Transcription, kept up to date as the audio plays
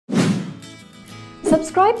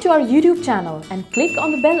Subscribe to our YouTube channel and click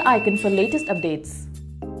on the bell icon for latest updates.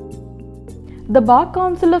 The Bar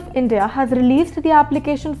Council of India has released the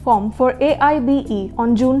application form for AIBE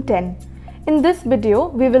on June 10. In this video,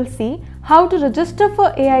 we will see how to register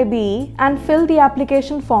for AIBE and fill the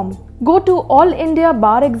application form. Go to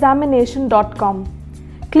allindiabarexamination.com.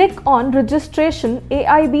 Click on Registration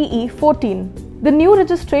AIBE 14. The new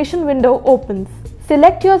registration window opens.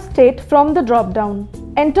 Select your state from the drop-down.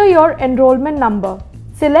 Enter your enrollment number.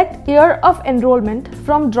 Select Year of Enrollment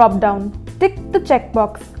from drop-down. Tick the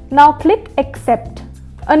checkbox. Now click Accept.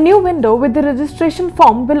 A new window with the registration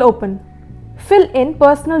form will open. Fill in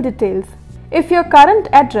personal details. If your current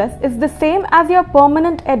address is the same as your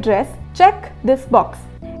permanent address, check this box.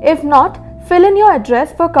 If not, fill in your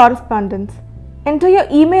address for correspondence. Enter your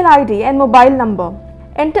email ID and mobile number.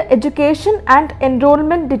 Enter education and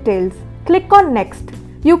enrollment details. Click on Next.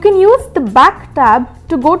 You can use the Back tab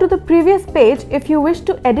to go to the previous page if you wish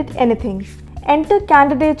to edit anything. Enter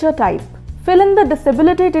candidature type. Fill in the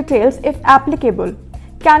disability details if applicable.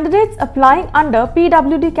 Candidates applying under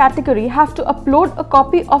PWD category have to upload a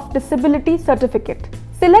copy of disability certificate.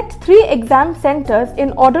 Select 3 exam centers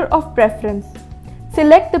in order of preference.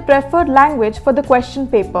 Select the preferred language for the question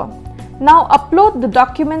paper. Now upload the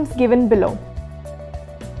documents given below.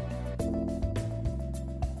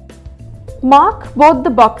 Mark both the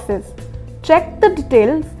boxes. Check the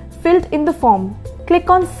details filled in the form. Click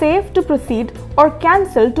on Save to proceed or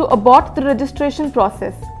Cancel to abort the registration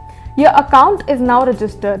process. Your account is now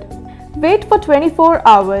registered. Wait for 24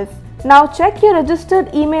 hours. Now check your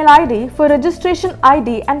registered email ID for registration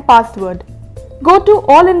ID and password. Go to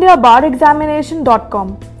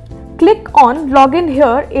allindiabarexamination.com. Click on Login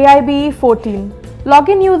here AIBE 14.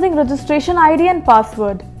 Login using registration ID and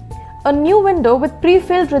password. A new window with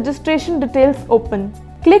pre-filled registration details open.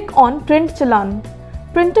 Click on Print Challan.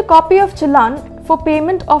 Print a copy of challan for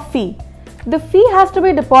payment of fee. The fee has to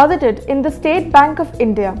be deposited in the State Bank of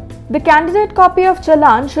India. The candidate copy of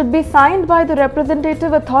challan should be signed by the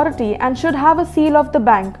representative authority and should have a seal of the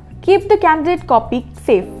bank. Keep the candidate copy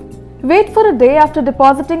safe. Wait for a day after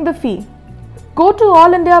depositing the fee. Go to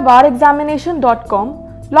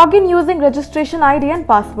allindiabarexamination.com. Log in using registration ID and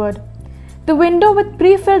password. The window with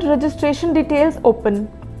pre-filled registration details open.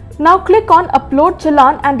 Now click on Upload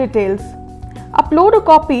Challan and Details. Upload a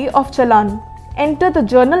copy of challan. Enter the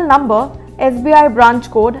journal number, SBI branch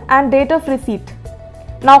code and date of receipt.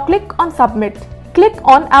 Now click on Submit. Click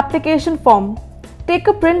on Application Form. Take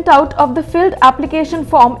a printout of the filled application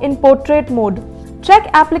form in portrait mode. Check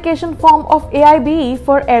application form of AIBE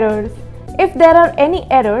for errors. If there are any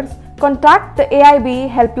errors, contact the AIBE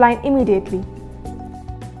helpline immediately.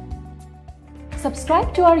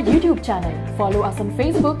 Subscribe to our YouTube channel, follow us on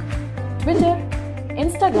Facebook, Twitter,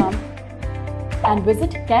 Instagram, and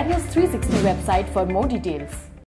visit Careers 360 website for more details.